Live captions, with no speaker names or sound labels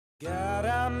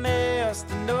I miss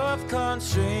the North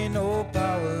Country, no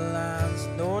power lines,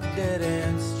 no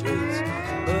dead-end streets.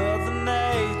 Mother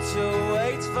Nature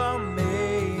waits for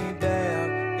me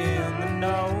back in the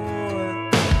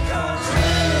North Country.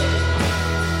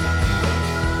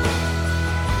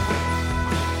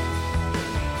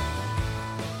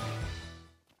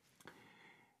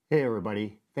 Hey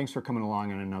everybody, thanks for coming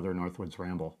along on another Northwoods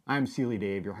Ramble. I'm Sealy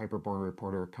Dave, your Hyperborn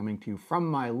reporter, coming to you from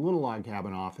my little log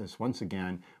cabin office once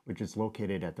again, which is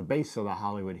located at the base of the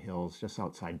Hollywood Hills, just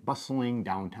outside bustling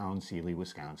downtown Sealy,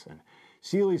 Wisconsin.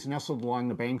 Sealy's nestled along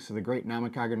the banks of the Great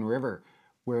Namakagon River,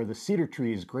 where the cedar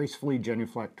trees gracefully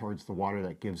genuflect towards the water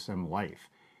that gives them life.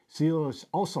 Sealy is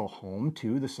also home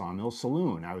to the Sawmill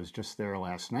Saloon. I was just there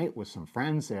last night with some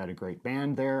friends. They had a great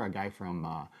band there, a guy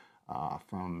from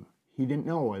he didn't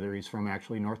know whether he's from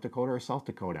actually North Dakota or South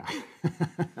Dakota,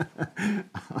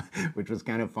 which was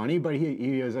kind of funny, but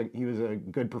he was a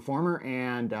good performer,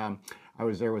 and I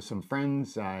was there with some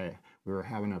friends. We were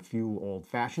having a few old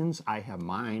fashions. I have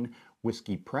mine,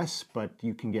 Whiskey Press, but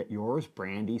you can get yours,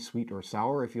 brandy, sweet or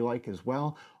sour if you like as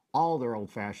well. All their old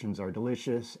fashions are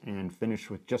delicious and finished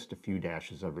with just a few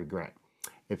dashes of regret.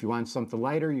 If you want something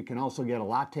lighter, you can also get a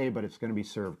latte, but it's going to be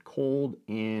served cold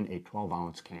in a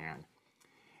 12-ounce can.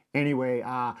 Anyway,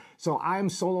 so I'm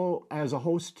solo as a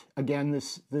host again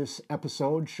this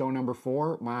episode, show number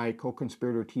 4. My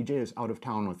co-conspirator TJ is out of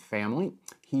town with family.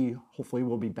 He hopefully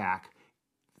will be back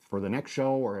for the next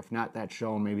show, or if not that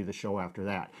show, maybe the show after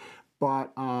that.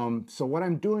 But so what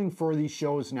I'm doing for these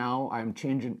shows now, I'm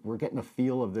changing. We're getting the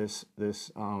feel of this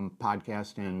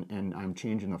podcast, and I'm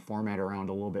changing the format around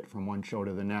a little bit from one show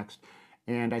to the next.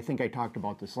 And I think I talked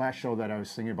about this last show that I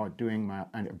was thinking about doing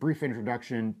a brief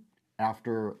introduction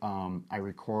after I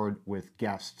record with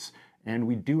guests. And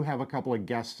we do have a couple of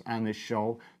guests on this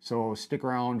show, so stick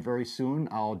around very soon.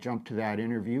 I'll jump to that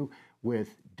interview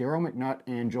with Daryl McNutt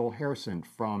and Joel Harrison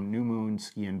from New Moon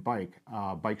Ski and Bike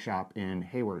shop in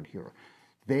Hayward here.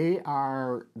 The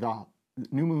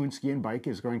New Moon Ski and Bike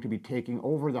is going to be taking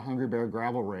over the Hungry Bear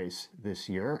Gravel Race this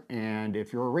year, and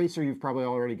if you're a racer, you've probably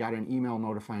already got an email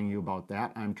notifying you about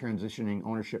that. I'm transitioning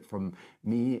ownership from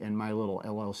me and my little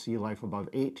LLC Life Above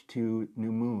 8 to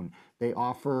New Moon. They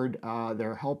offered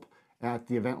their help at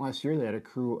the event last year. They had a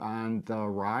crew on the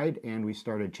ride, and we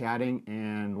started chatting,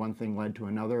 and one thing led to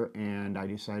another, and I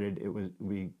decided it would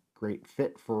be a great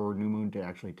fit for New Moon to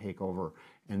actually take over,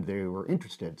 and they were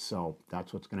interested, so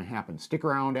that's what's going to happen. Stick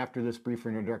around after this brief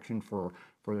introduction for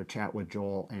the chat with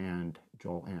Joel and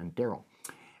Daryl.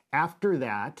 After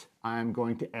that, I'm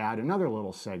going to add another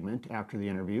little segment after the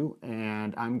interview,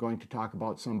 and I'm going to talk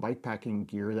about some bikepacking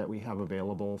gear that we have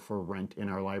available for rent in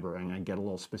our library. I'm going to get a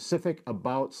little specific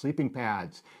about sleeping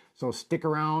pads, so stick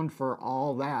around for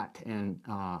all that, and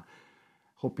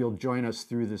hope you'll join us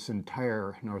through this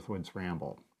entire Northwoods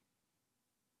Ramble.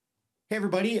 Hey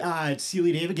everybody, it's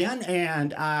Sealy Dave again,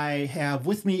 and I have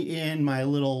with me in my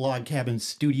little log cabin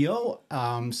studio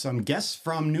some guests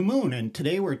from New Moon, and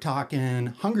today we're talking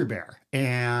Hungry Bear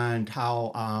and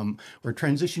how we're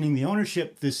transitioning the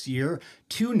ownership this year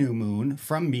to New Moon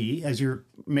from me. As you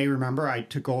may remember, I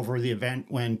took over the event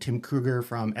when Tim Kruger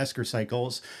from Esker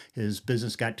Cycles, his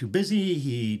business got too busy,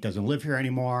 he doesn't live here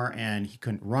anymore, and he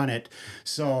couldn't run it.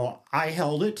 So I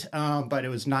held it, but it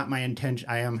was not my intention.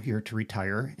 I am here to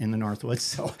retire in the Northwoods,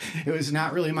 so it was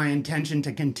not really my intention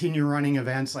to continue running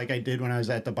events like I did when I was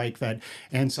at the Bike Fed.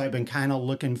 And so I've been kind of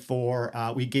looking for,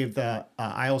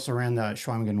 I also ran the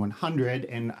Schwamigan 100,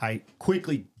 and I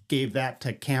quickly gave that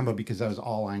to Canva because I was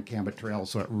all on Canva Trail,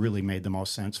 so it really made the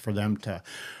most sense for them to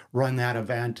run that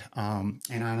event. And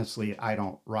honestly, I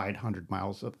don't ride 100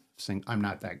 miles of I'm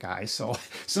not that guy, so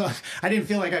I didn't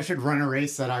feel like I should run a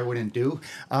race that I wouldn't do.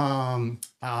 But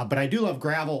I do love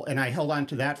gravel, and I held on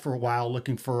to that for a while,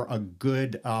 looking for a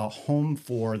good home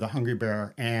for the Hungry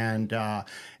Bear, and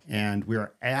we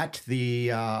were at the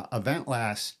event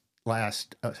last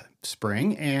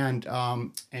spring,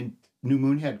 and New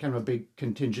Moon had kind of a big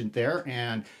contingent there,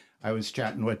 and I was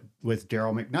chatting with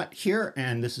Daryl McNutt here,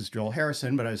 and this is Joel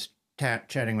Harrison, but I was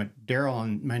chatting with Daryl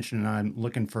and mentioning I'm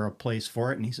looking for a place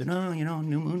for it, and he said, oh,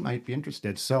 New Moon might be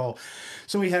interested. So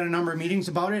we had a number of meetings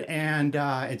about it, and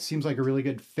it seems like a really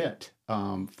good fit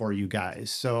for you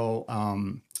guys. So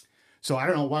I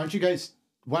don't know, why don't you guys,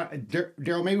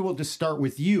 Daryl, maybe we'll just start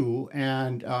with you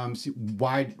and see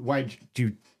why did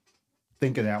you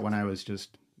think of that when I was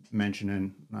just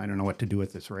mentioning I don't know what to do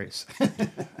with this race?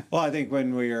 Well, I think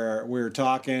when we were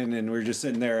talking and we were just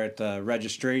sitting there at the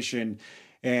registration,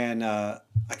 And I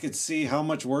could see how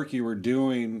much work you were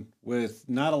doing with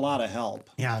not a lot of help.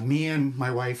 Yeah, me and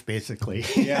my wife, basically.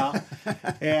 Yeah.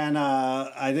 And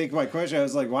I think my question, I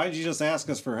was like, why did you just ask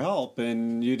us for help?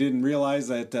 And you didn't realize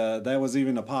that that was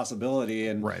even a possibility.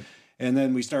 And Right. And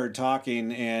then we started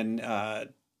talking, and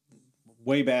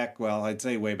way back, well, I'd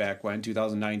say way back when,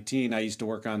 2019, I used to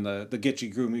work on the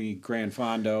Gitchy Groomy Grand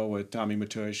Fondo with Tommy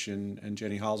Matush and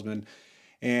Jenny Halsman.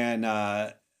 And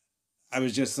I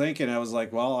was just thinking, I was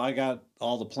like, well, I got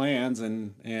all the plans,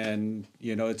 and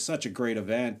you know, it's such a great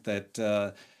event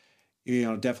that, you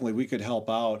know, definitely we could help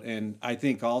out. And I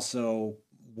think also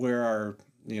where our,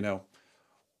 you know,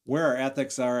 where our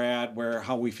ethics are at, where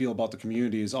how we feel about the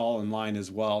community is all in line as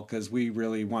well, because we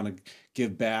really want to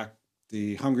give back.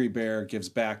 The Hungry Bear gives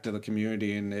back to the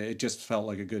community, and it just felt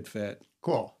like a good fit.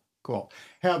 Cool.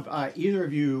 Have either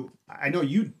of you? I know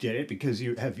you did it because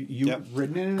you Yep.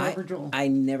 ridden in an ever, Joel? I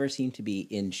never seem to be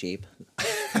in shape.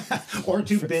 Or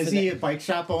too busy, a bike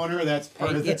shop owner. That's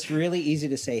part of it. It's really easy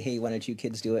to say, "Hey, why don't you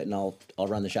kids do it?" And I'll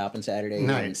run the shop on Saturday.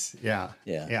 Nice. Yeah.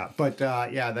 Yeah. But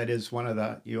that is one of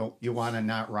the you want to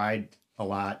not ride a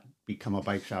lot, become a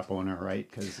bike shop owner, right?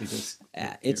 Because you just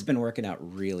It's been working out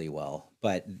really well,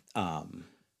 but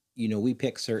you know, we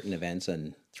pick certain events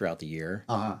and throughout the year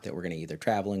that we're going to either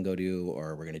travel and go do,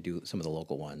 or we're going to do some of the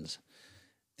local ones.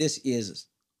 This is,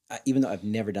 even though I've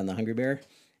never done the Hungry Bear,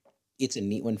 it's a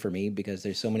neat one for me because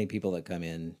there's so many people that come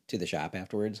in to the shop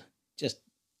afterwards, just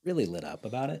really lit up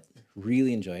about it,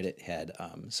 really enjoyed it. Had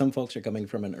some folks are coming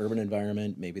from an urban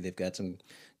environment, maybe they've got some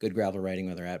good gravel riding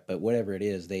where they're at, but whatever it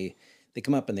is, they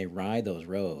come up and they ride those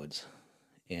roads,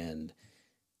 and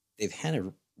they've had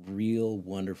a real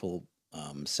wonderful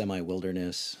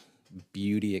semi-wilderness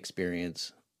beauty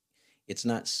experience. It's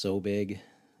not so big.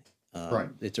 Right.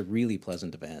 It's a really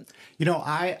pleasant event. You know,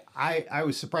 I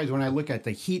was surprised when I look at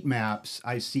the heat maps.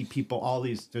 I see people, all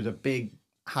these, there's a big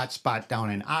hot spot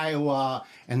down in Iowa,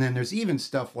 and then there's even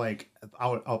stuff like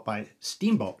out by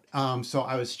Steamboat. So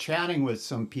I was chatting with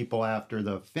some people after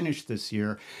the finish this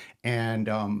year, and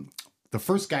the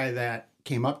first guy that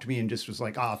came up to me and just was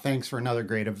like, "Oh, thanks for another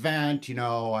great event. You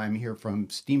know, I'm here from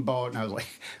Steamboat." And I was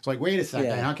like, wait a second.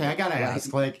 Yeah. Okay, I gotta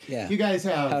ask. Like, Yeah. you guys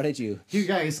have, How did you? You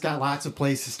guys got lots of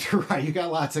places to ride. You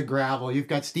got lots of gravel. You've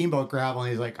got Steamboat gravel.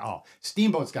 And he's like, "Oh,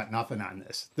 Steamboat's got nothing on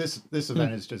this. This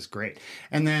event is just great."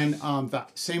 And then the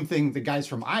same thing, the guys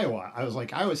from Iowa. I was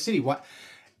like, Iowa City, what?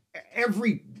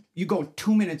 You go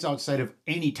 2 minutes outside of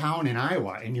any town in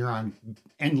Iowa and you're on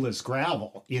endless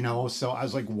gravel, you know? So I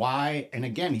was like, why? And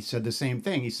again, he said the same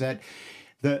thing. He said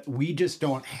that we just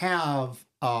don't have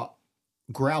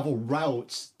gravel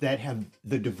routes that have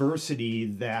the diversity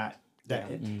that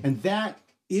and that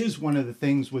is one of the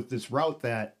things with this route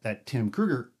that Tim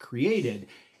Kruger created.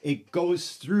 It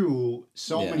goes through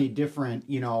so many different,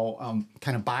 you know,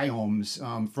 kind of biomes,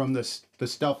 from the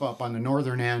stuff up on the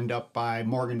northern end, up by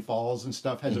Morgan Falls and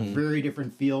stuff, has a very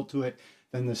different feel to it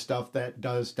than the stuff that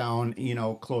does down, you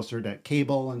know, closer to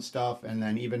Cable and stuff, and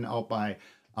then even out by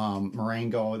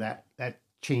Marengo, that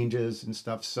changes and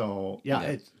stuff. So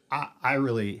I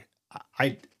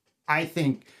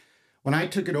think when I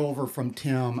took it over from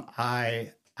Tim,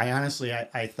 I honestly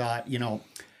I thought, you know,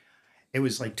 it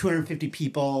was like 250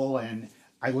 people, and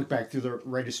I looked back through the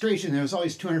registration, there was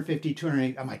always 250,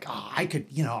 280. I'm like, oh, I could,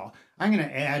 you know, I'm going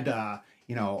to add,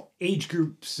 you know, age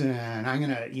groups, and I'm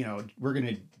going to, you know, we're going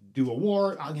to do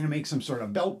award. I'm going to make some sort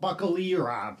of belt buckle-y,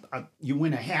 or you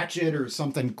win a hatchet or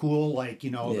something cool, like,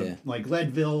 you know, like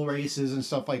Leadville races and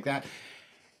stuff like that.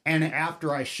 And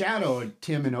after I shadowed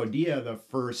Tim and Odia the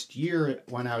first year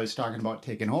when I was talking about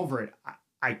taking over it,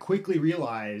 I quickly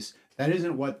realized that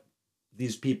isn't what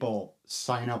these people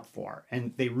sign up for.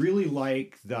 And they really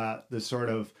like the sort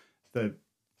of the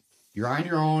you're on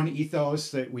your own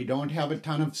ethos, that we don't have a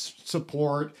ton of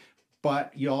support,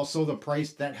 but you also, the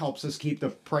price that helps us keep the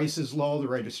prices low, the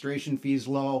registration fees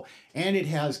low, and it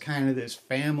has kind of this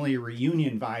family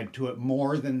reunion vibe to it,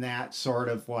 more than that sort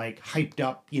of like hyped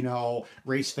up, you know,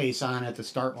 race face on at the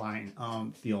start line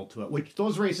feel to it, which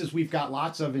those races we've got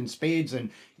lots of in spades,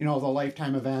 and, you know, the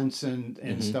lifetime events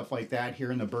and stuff like that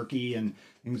here in the Berkey and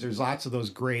things. There's lots of those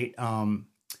great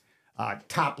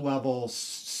top level,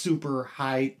 super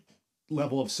high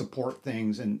level of support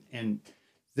things, and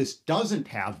this doesn't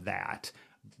have that.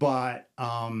 But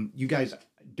you guys,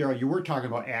 Daryl, you were talking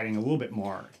about adding a little bit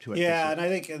more to it. Yeah, and I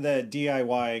think the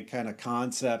DIY kind of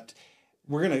concept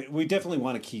we definitely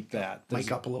want to keep that.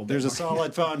 Mic up a little bit There's a more.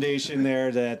 solid foundation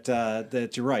there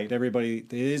that you're right. Everybody,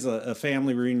 it is a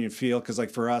family reunion feel, because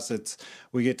like for us,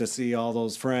 we get to see all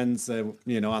those friends that,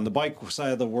 on the bike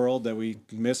side of the world that we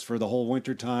miss for the whole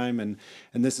winter time, and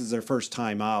this is their first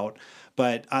time out.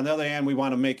 But on the other hand, we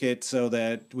want to make it so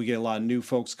that we get a lot of new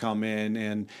folks come in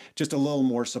and just a little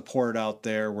more support out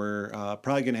there. We're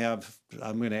probably going to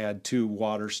I'm going to add 2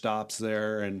 water stops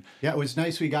there. And Yeah, it was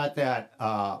nice we got that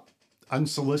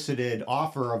unsolicited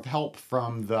offer of help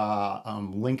from the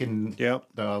Lincoln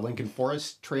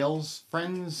Forest Trails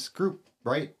Friends group,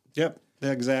 right? Yep,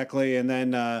 exactly. And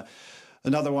then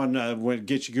another one, when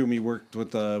Gitchigumi worked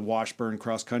with the Washburn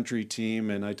cross country team,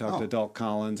 and I talked to Delk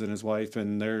Collins and his wife,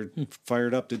 and they're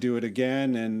fired up to do it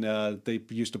again. And they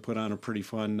used to put on a pretty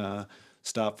fun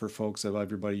stop for folks that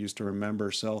everybody used to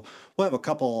remember. So we'll have a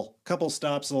couple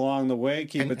stops along the way.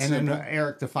 Keep it simple. And then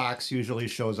Eric the Fox usually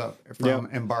shows up from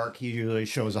Embark. He usually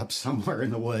shows up somewhere in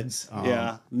the woods.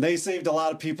 And they saved a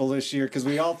lot of people this year, because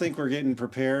we all think we're getting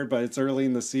prepared, but it's early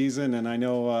in the season, and I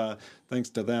know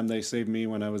thanks to them, they saved me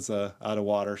when I was out of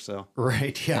water. So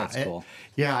right, yeah, that's cool.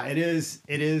 It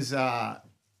is. I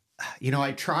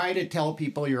try to tell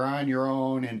people you're on your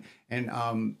own,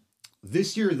 and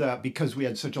this year because we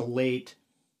had such a late,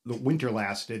 the winter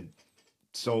lasted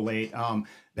so late,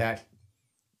 that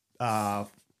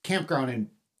campground in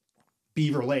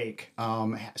Beaver Lake,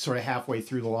 sort of halfway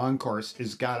through the long course,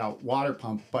 has got a water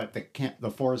pump, but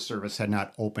the Forest Service had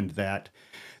not opened that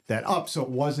up, so it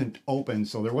wasn't open,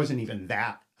 so there wasn't even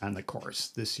that on the course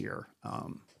this year.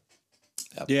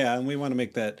 Yeah, and we want to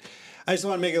make that. I just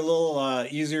want to make it a little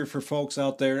easier for folks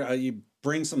out there. You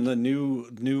bring some of the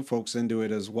new folks into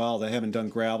it as well that haven't done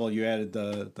gravel. You added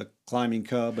the climbing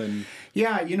cub, and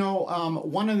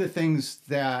one of the things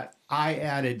that I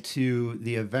added to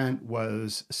the event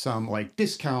was some like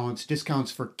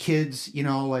discounts for kids.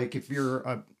 Like if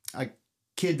you're a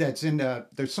kid that's into,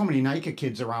 there's so many NICA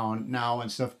kids around now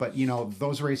and stuff, but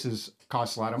those races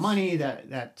cost a lot of money.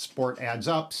 That sport adds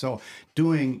up. So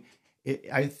doing it,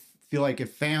 I feel like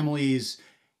if families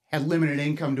had limited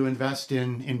income to invest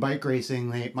in bike racing,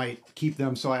 they might keep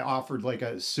them. So I offered like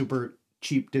a super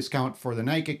cheap discount for the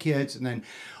NICA kids. And then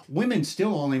women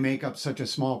still only make up such a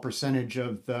small percentage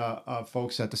of the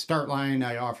folks at the start line.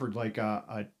 I offered like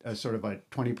a sort of a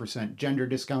 20% gender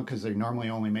discount, because they normally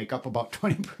only make up about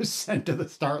 20% of the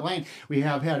start line. We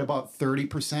have had about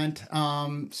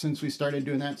 30% since we started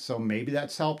doing that. So maybe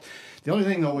that's helped. The other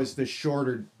thing though is the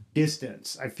shorter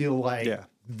distance. I feel like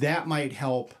that might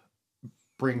help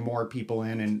bring more people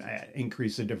in and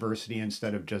increase the diversity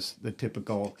instead of just the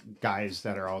typical guys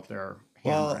that are out there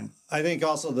hammering. Well, I think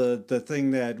also the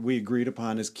thing that we agreed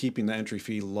upon is keeping the entry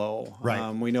fee low. Right.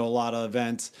 We know a lot of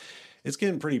events, it's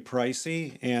getting pretty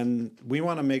pricey, and we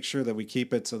want to make sure that we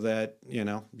keep it so that,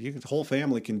 the whole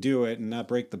family can do it and not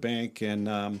break the bank.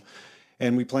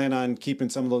 And we plan on keeping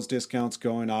some of those discounts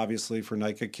going, obviously, for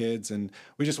NICA kids. And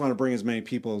we just want to bring as many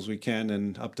people as we can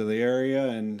and up to the area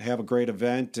and have a great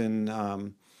event. And,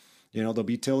 there'll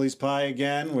be Tilly's Pie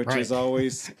again, which has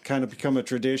always kind of become a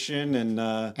tradition. And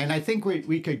I think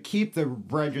we could keep the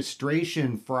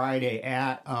registration Friday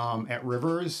at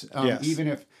Rivers, even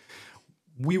if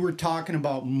we were talking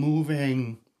about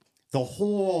moving the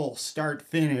whole start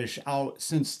finish out.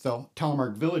 Since the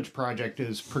Telemark Village project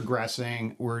is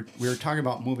progressing, we're talking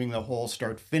about moving the whole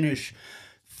start finish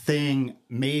thing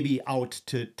maybe out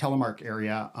to Telemark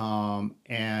area,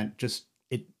 and just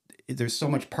there's so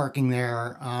much parking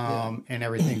there and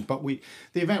everything. But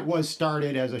the event was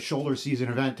started as a shoulder season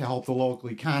event to help the local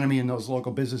economy and those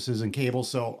local businesses and cable.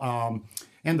 So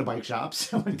and the bike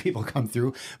shops when people come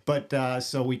through. But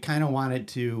so we kind of wanted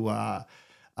to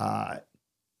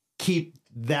keep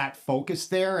that focus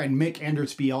there, and Mick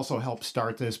Endersby also helped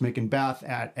start this. Mick and Beth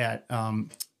at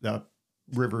the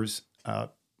Rivers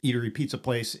Eatery Pizza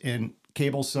Place in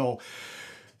Cable. So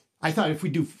I thought if we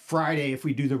do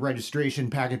the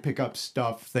registration packet pickup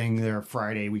stuff thing there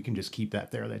Friday, we can just keep that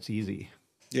there. That's easy.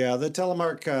 Yeah, the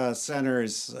Telemark Center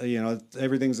is,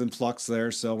 everything's in flux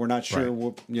there, so we're not sure,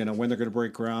 when they're going to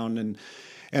break ground, and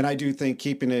I do think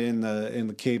keeping it in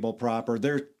the Cable proper.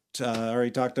 They're I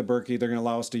already talked to Berkey. They're going to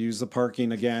allow us to use the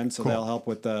parking again, so that'll help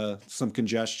with some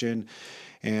congestion.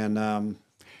 And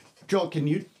Joel, can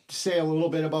you say a little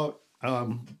bit about?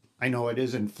 I know it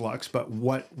is in flux, but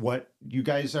what you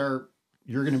guys you're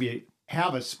going to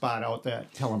have a spot out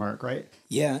at Telemark, right?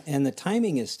 Yeah, and the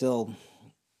timing is still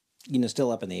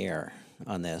up in the air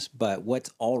on this. But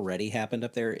what's already happened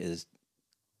up there is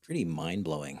pretty mind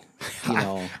blowing. You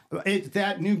know,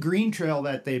 That new green trail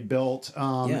that they built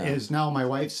is now my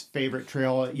wife's favorite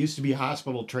trail. It used to be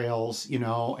Hospital Trails, you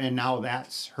know, and now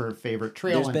that's her favorite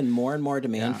trail. There's been more and more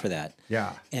demand for that.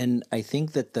 Yeah. And I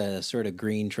think that the sort of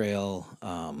green trail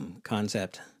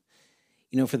concept,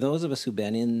 you know, for those of us who've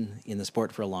been in the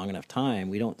sport for a long enough time,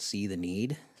 we don't see the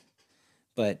need.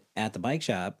 But at the bike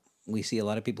shop, we see a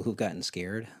lot of people who've gotten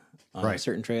scared on a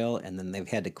certain trail, and then they've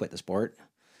had to quit the sport,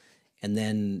 and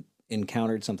then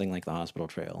encountered something like the Hospital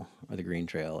Trail or the Green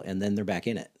Trail, and then they're back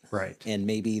in it. Right. And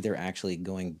maybe they're actually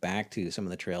going back to some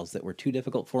of the trails that were too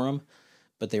difficult for them,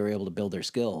 but they were able to build their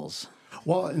skills.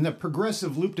 Well, and the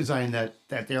progressive loop design that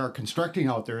they are constructing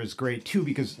out there is great too,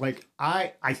 because like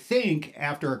I think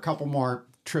after a couple more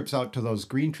trips out to those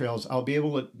green trails, I'll be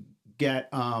able to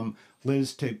get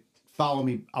Liz to follow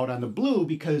me out on the blue,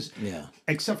 because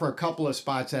except for a couple of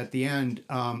spots at the end,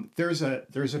 there's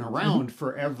an around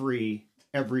for every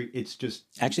it's just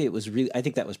actually, it was really, I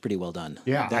think that was pretty well done.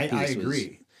 Yeah, that I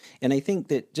agree. And I think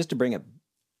that, just to bring it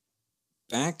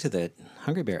back to the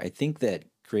Hungry Bear, I think that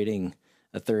creating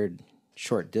a third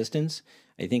short distance,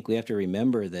 I think we have to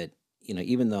remember that, you know,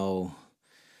 even though,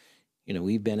 you know,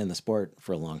 we've been in the sport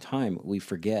for a long time, we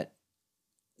forget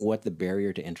what the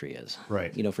barrier to entry is.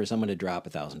 Right. You know, for someone to drop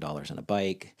 $1,000 on a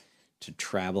bike, to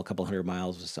travel a couple hundred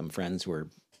miles with some friends who are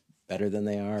better than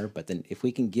they are, but then if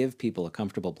we can give people a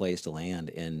comfortable place to land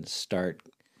and start,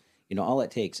 you know, all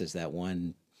it takes is that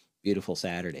one beautiful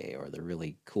Saturday or the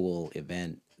really cool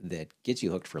event that gets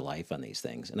you hooked for life on these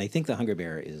things. And I think the Hungry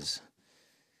Bear is,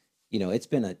 you know, it's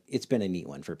been a neat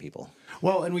one for people.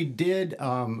 Well, and we did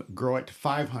grow it to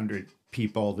 500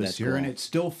 people this year, and it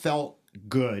still felt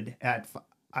good at.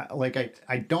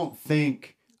 I don't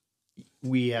think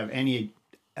we have any.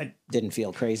 Didn't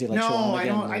feel crazy like no,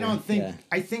 I don't think. Yeah.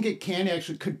 I think it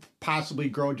could possibly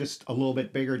grow just a little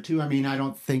bit bigger too. I mean, I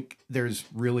don't think there's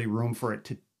really room for it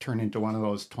to turn into one of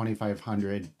those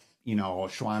 2,500, you know,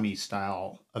 Schwami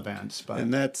style events. But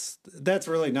and that's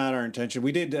really not our intention.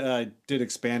 We did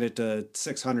expand it to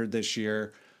 600 this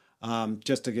year,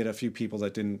 just to get a few people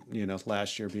that didn't, you know,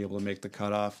 last year be able to make the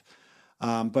cutoff.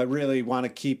 But really want to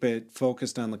keep it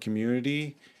focused on the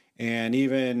community. And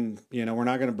even, you know, we're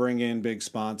not going to bring in big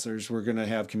sponsors. We're going to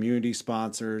have community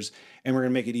sponsors, and we're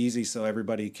going to make it easy so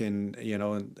everybody can, you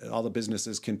know, and all the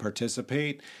businesses can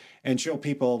participate and show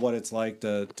people what it's like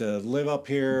to live up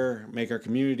here, make our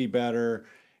community better,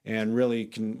 and really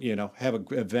can, you know, have an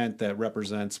event that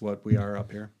represents what we are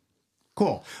up here.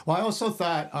 Cool. Well, I also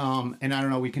thought, and I don't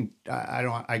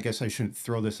know, I guess I shouldn't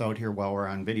throw this out here while we're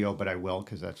on video, but I will,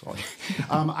 because that's all.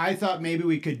 I thought maybe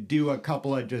we could do a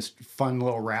couple of just fun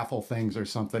little raffle things or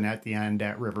something at the end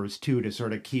at Rivers too, to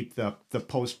sort of keep the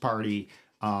post-party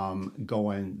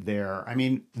going there. I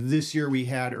mean, this year we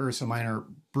had Ursa Minor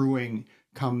Brewing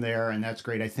come there, and that's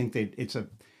great. I think it's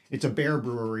a bear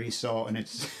brewery, so, and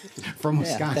it's from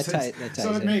Wisconsin, that ties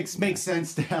so it makes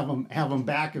sense to have them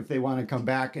back if they want to come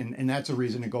back, and that's a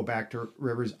reason to go back to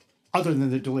Rivers, other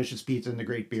than the delicious pizza and the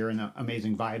great beer and the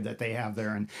amazing vibe that they have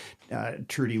there, and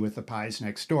Trudy with the pies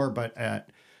next door. But I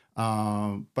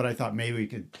thought maybe we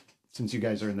could, since you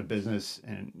guys are in the business,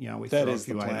 and you know, we that throw is a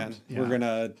few the plan. items. Yeah. We're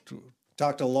gonna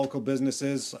talk to local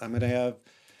businesses. I'm gonna have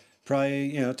probably,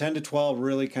 you know, 10 to 12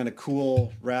 really kind of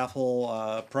cool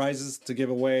raffle prizes to give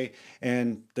away.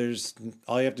 And there's,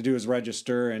 all you have to do is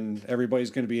register, and everybody's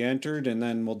going to be entered, and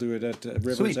then we'll do it at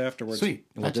Rivers afterwards. Sweet.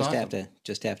 We'll That's just awesome.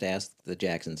 have to ask the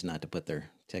Jacksons not to put their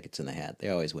tickets in the hat. They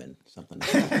always win something.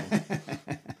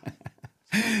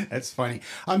 That's funny.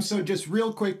 So just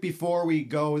real quick before we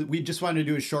go, we just wanted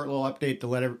to do a short little update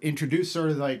to introduce sort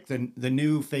of like the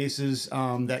new faces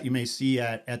that you may see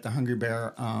at the Hungry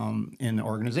Bear in the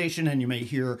organization, and you may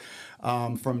hear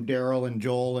from Daryl and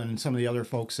Joel and some of the other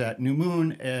folks at New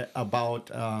Moon about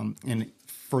in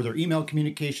further email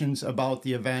communications about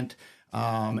the event.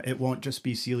 It won't just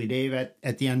be Sealy Dave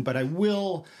at the end, but I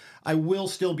will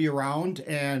still be around,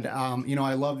 and you know,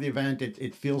 I love the event.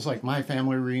 It feels like my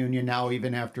family reunion now,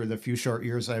 even after the few short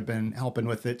years I've been helping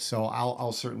with it. So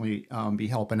I'll certainly be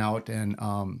helping out, and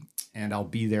I'll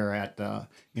be there at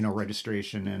you know,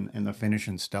 registration and the finish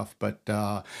and stuff. But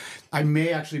I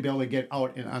may actually be able to get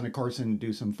out on the course and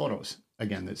do some photos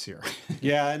again this year.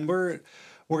 Yeah, and we're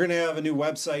going to have a new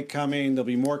website coming. There'll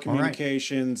be more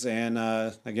communications, and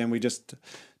again, we just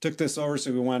took this over,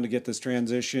 so we wanted to get this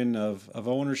transition of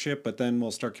ownership, but then we'll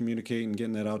start communicating and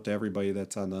getting that out to everybody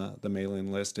that's on the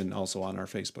mailing list and also on our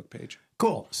Facebook page.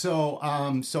 Cool. So,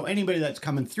 so anybody that's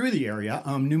coming through the area,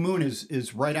 New Moon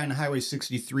is right on Highway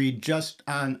 63, just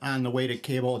on the way to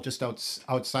Cable, just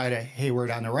outside of Hayward,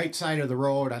 on the right side of the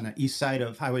road, on the east side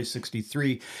of Highway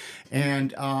 63,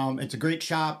 and it's a great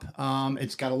shop.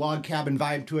 It's got a log cabin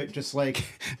vibe to it, just like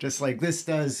this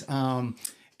does.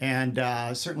 And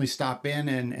certainly stop in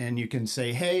and you can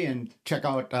say hey and check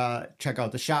out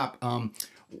the shop.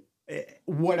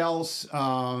 What else?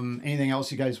 Anything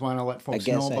else you guys want to let folks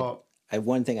know about?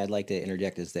 One thing I'd like to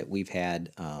interject is that we've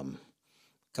had a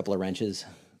couple of wrenches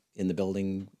in the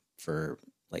building for,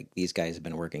 like, these guys have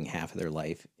been working half of their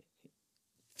life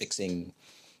fixing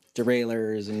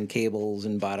derailleurs and cables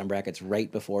and bottom brackets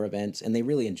right before events, and they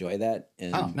really enjoy that.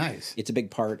 And oh, nice. It's a big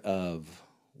part of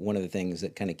one of the things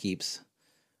that kind of keeps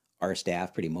our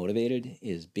staff pretty motivated,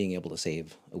 is being able to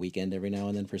save a weekend every now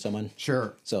and then for someone.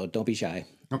 Sure. So don't be shy.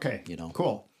 Okay. You know.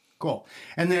 Cool.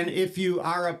 And then if you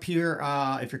are up here,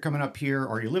 if you're coming up here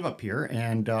or you live up here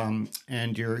and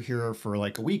you're here for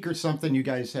like a week or something, you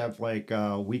guys have like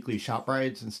weekly shop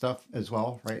rides and stuff as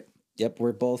well, right? Yep,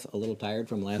 we're both a little tired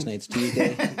from last night's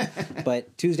Tuesday.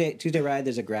 But Tuesday ride,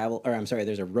 there's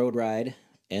a road ride,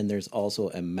 and there's also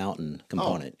a mountain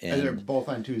component. And they're both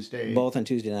on Tuesday. Both on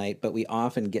Tuesday night, but we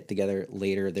often get together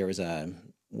later. There was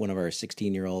one of our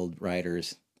 16-year-old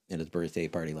riders at his birthday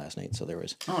party last night, so there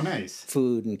was nice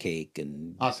food and cake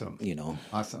and awesome.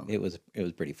 Awesome. It was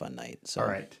a pretty fun night. So. All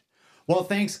right. Well,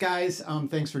 thanks guys.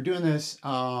 Thanks for doing this.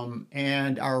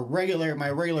 And my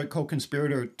regular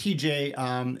co-conspirator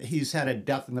TJ, he's had a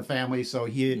death in the family, so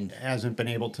he hasn't been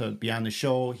able to be on the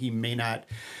show. He may not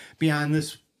be on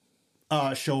this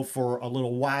show for a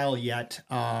little while yet.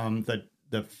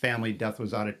 The family death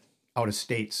was out of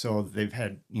state, so they've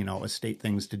had estate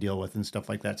things to deal with and stuff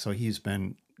like that. So he's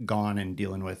been gone and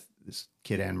dealing with this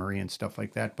kid Anne Marie and stuff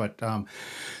like that. But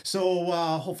so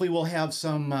hopefully we'll have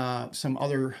some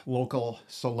other local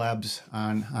celebs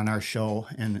on our show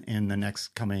in the next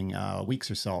coming weeks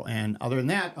or so. And other than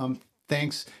that,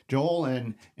 thanks, Joel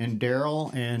and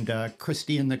Daryl and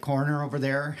Christy in the corner over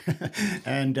there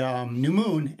and New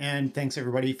Moon. And thanks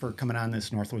everybody for coming on this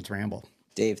Northwoods Ramble.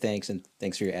 Dave, thanks, and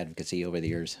thanks for your advocacy over the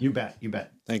years. You bet.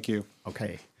 Thank you.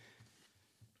 Okay.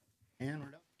 And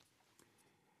we're done.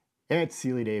 It's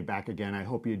Sealy Dave back again. I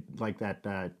hope you like that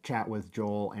chat with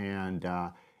Joel and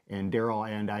Daryl,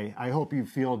 and I hope you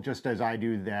feel just as I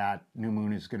do that New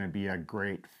Moon is going to be a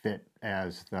great fit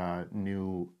as the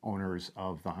new owners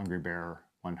of the Hungry Bear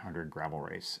 100 gravel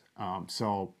race.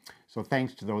 So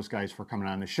thanks to those guys for coming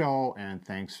on the show, and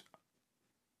thanks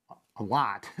a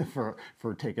lot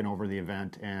for taking over the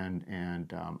event.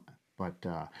 But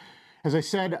as I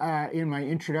said in my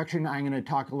introduction, I'm going to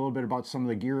talk a little bit about some of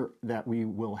the gear that we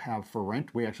will have for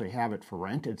rent. We actually have it for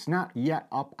rent. It's not yet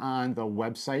up on the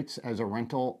websites as a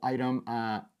rental item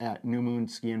at New Moon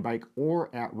Ski and Bike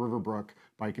or at Riverbrook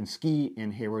Bike and Ski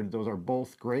in Hayward. Those are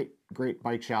both great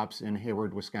bike shops in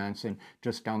Hayward, Wisconsin,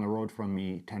 just down the road from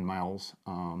me, 10 miles.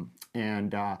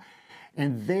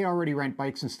 And they already rent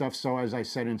bikes and stuff, so as I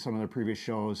said in some of the previous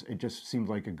shows, it just seemed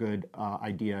like a good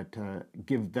idea to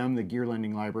give them the gear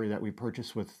lending library that we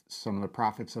purchased with some of the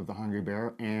profits of the Hungry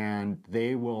Bear, and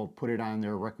they will put it on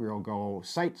their Recreal Go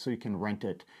site so you can rent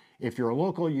it. If you're a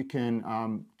local, you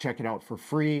can check it out for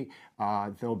free.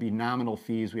 There'll be nominal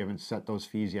fees. We haven't set those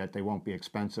fees yet. They won't be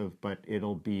expensive, but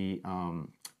it'll be an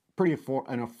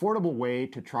affordable way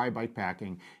to try bike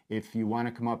packing if you want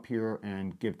to come up here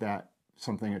and give that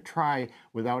something a try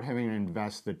without having to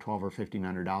invest the $1,200 or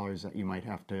 $1,500 that you might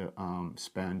have to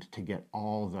spend to get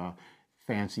all the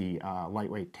fancy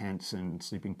lightweight tents and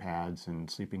sleeping pads and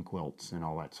sleeping quilts and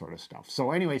all that sort of stuff. So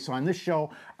anyway, so on this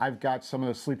show, I've got some of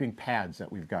the sleeping pads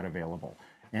that we've got available.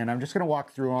 And I'm just going to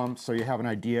walk through them so you have an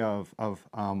idea of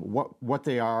what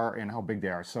they are and how big they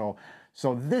are.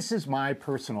 So this is my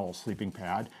personal sleeping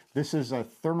pad. This is a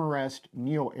Thermarest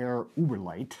Neo Air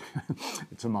Uberlight.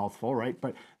 It's a mouthful, right?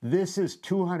 But this is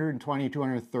 $220,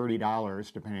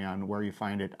 $230, depending on where you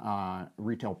find it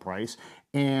retail price.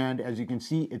 And as you can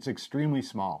see, it's extremely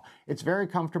small. It's very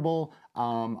comfortable.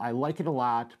 I like it a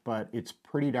lot, but it's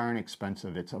pretty darn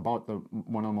expensive. It's about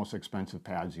one of the most expensive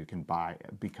pads you can buy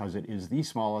because it is the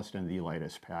smallest and the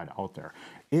lightest pad out there.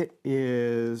 It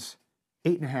is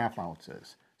 8.5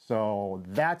 ounces. So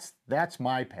that's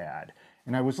my pad.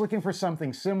 And I was looking for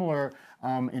something similar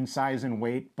in size and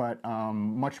weight, but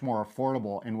much more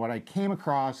affordable. And what I came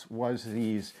across was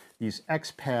these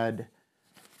Xped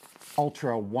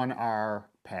Ultra 1R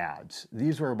pads.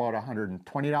 These were about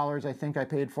 $120, I think I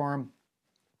paid for them.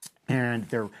 And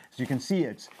there, as you can see,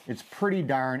 it's pretty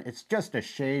darn, it's just a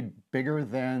shade bigger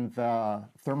than the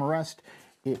Thermarest.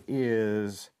 It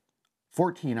is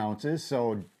 14 ounces,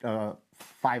 so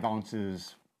 5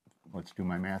 ounces, let's do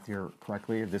my math here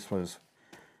correctly. This was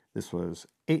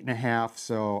 8.5,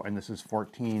 so, and this is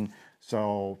 14,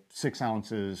 so 6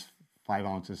 ounces, 5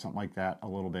 ounces, something like that, a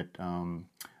little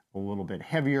bit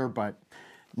heavier, but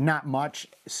not much.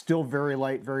 Still very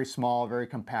light, very small, very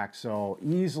compact, so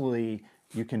easily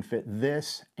you can fit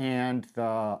this and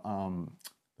the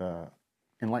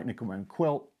Enlightenment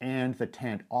quilt and the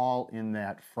tent all in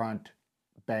that front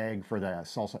bag for the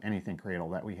Salsa Anything cradle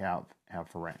that we have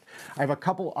for rent. I have a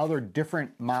couple other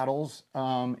different models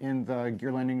in the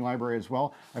Gear Lending library as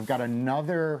well. I've got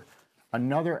another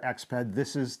X-Ped.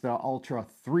 This is the Ultra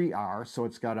 3R, so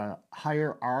it's got a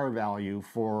higher R value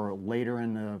for later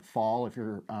in the fall. If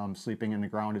you're sleeping and the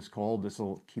ground is cold, this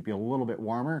will keep you a little bit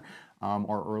warmer,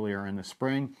 or earlier in the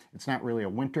spring. It's not really a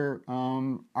winter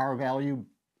R value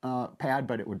pad,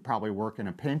 but it would probably work in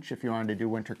a pinch if you wanted to do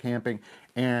winter camping.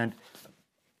 And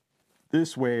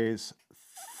this weighs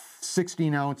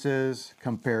 16 ounces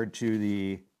compared to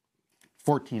the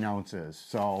 14 ounces.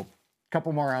 So a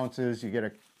couple more ounces, you get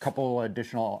a couple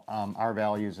additional R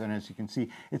values, and as you can see,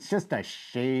 it's just a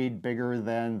shade bigger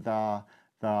than the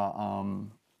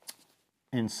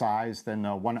in size than the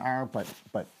 1R,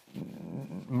 but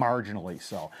marginally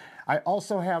so. I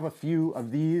also have a few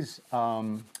of these.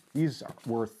 These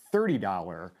were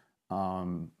 $30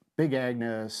 Big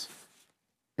Agnes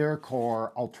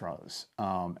Aircore Ultras,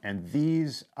 and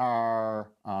these are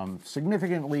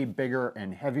significantly bigger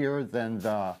and heavier than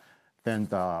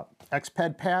the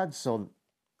X-Ped pads. So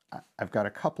I've got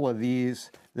a couple of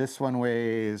these. This one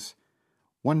weighs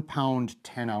 1 pound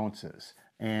 10 ounces,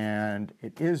 and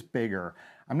it is bigger.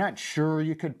 I'm not sure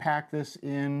you could pack this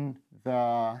in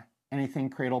the Anything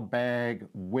cradle bag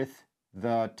with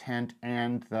the tent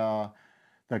and the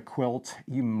quilt.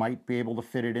 You might be able to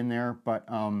fit it in there, but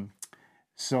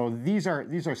so these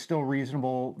are still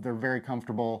reasonable. They're very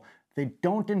comfortable. They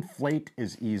don't inflate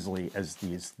as easily as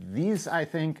these. These, I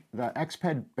think, the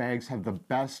X-Ped bags have the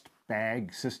best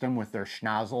bag system with their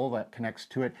schnozzle that connects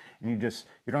to it, and you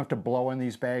don't have to blow in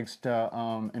these bags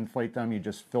to inflate them. You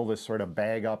just fill this sort of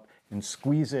bag up and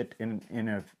squeeze it in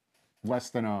a less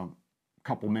than a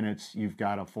couple minutes. You've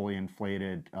got a fully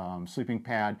inflated sleeping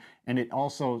pad, and it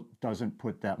also doesn't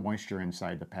put that moisture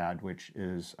inside the pad, which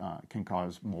is can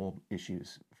cause mold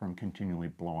issues from continually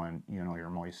blowing your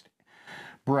moist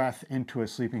breath into a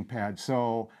sleeping pad.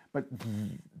 So, but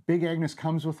Big Agnes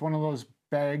comes with one of those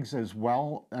bags as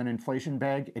well, an inflation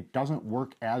bag. It doesn't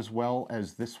work as well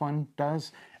as this one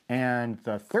does, and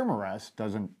the Thermarest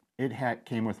doesn't. It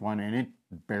came with one, and it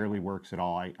barely works at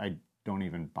all. I don't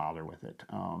even bother with it.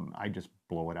 I just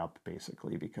blow it up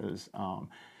basically because.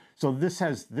 So this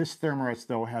Thermarest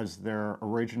though has their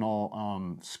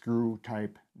original screw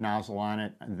type nozzle on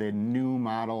it. The new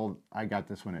model, I got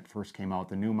this when it first came out.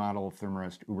 The new model of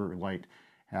Thermarest Uber Light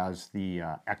has the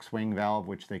X-Wing valve,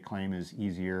 which they claim is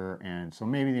easier, and so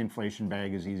maybe the inflation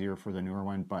bag is easier for the newer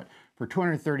one. But for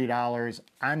 $230,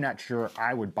 I'm not sure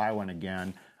I would buy one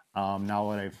again.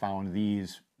 Now that I've found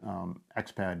these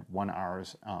X-Ped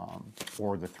 1Rs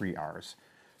or the 3Rs.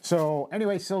 So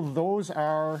anyway, so those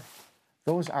are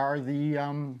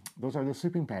the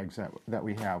sleeping bags that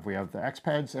we have. We have the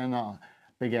X-Peds and the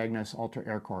Big Agnes Ultra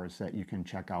Aircores that you can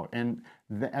check out. And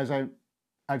as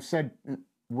I've said,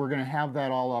 we're going to have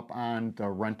that all up on the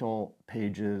rental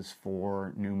pages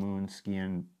for New Moon Ski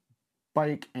and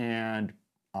Bike and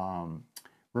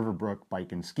Riverbrook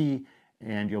Bike and Ski,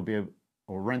 and you'll be able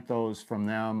to rent those from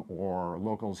them, or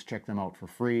locals check them out for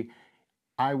free.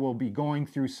 I will be going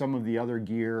through some of the other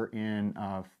gear in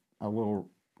a little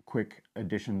quick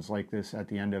additions like this at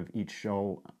the end of each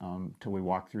show, till we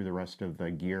walk through the rest of the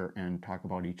gear and talk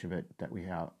about each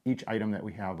item that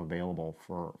we have available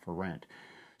for rent.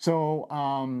 So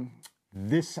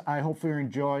I hopefully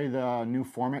enjoy the new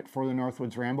format for the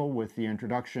Northwoods Ramble with the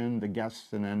introduction, the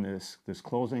guests, and then this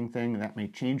closing thing. That may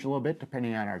change a little bit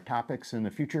depending on our topics in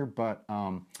the future, but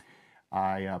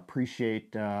I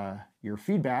appreciate your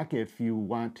feedback. If you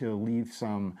want to leave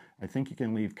some, I think you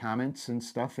can leave comments and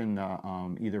stuff in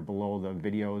the either below the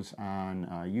videos on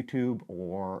YouTube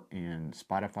or in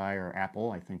Spotify or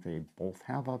Apple. I think they both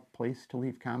have a place to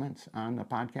leave comments on the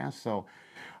podcast. So,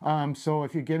 so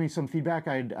if you give me some feedback,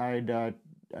 I'd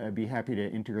be happy to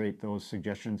integrate those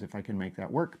suggestions if I can make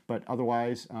that work. But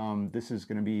otherwise, this is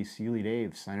going to be Sealy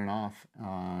Dave signing off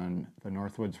on the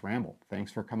Northwoods Ramble.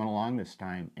 Thanks for coming along this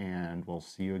time, and we'll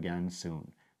see you again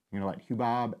soon. I'm going to let Hugh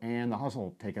Bob and the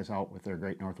Hustle take us out with their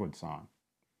great Northwoods song.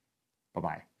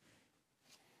 Bye-bye.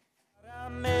 I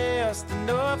missed the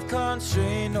North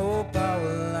Country, no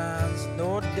power lines,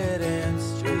 no dead end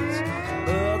streets.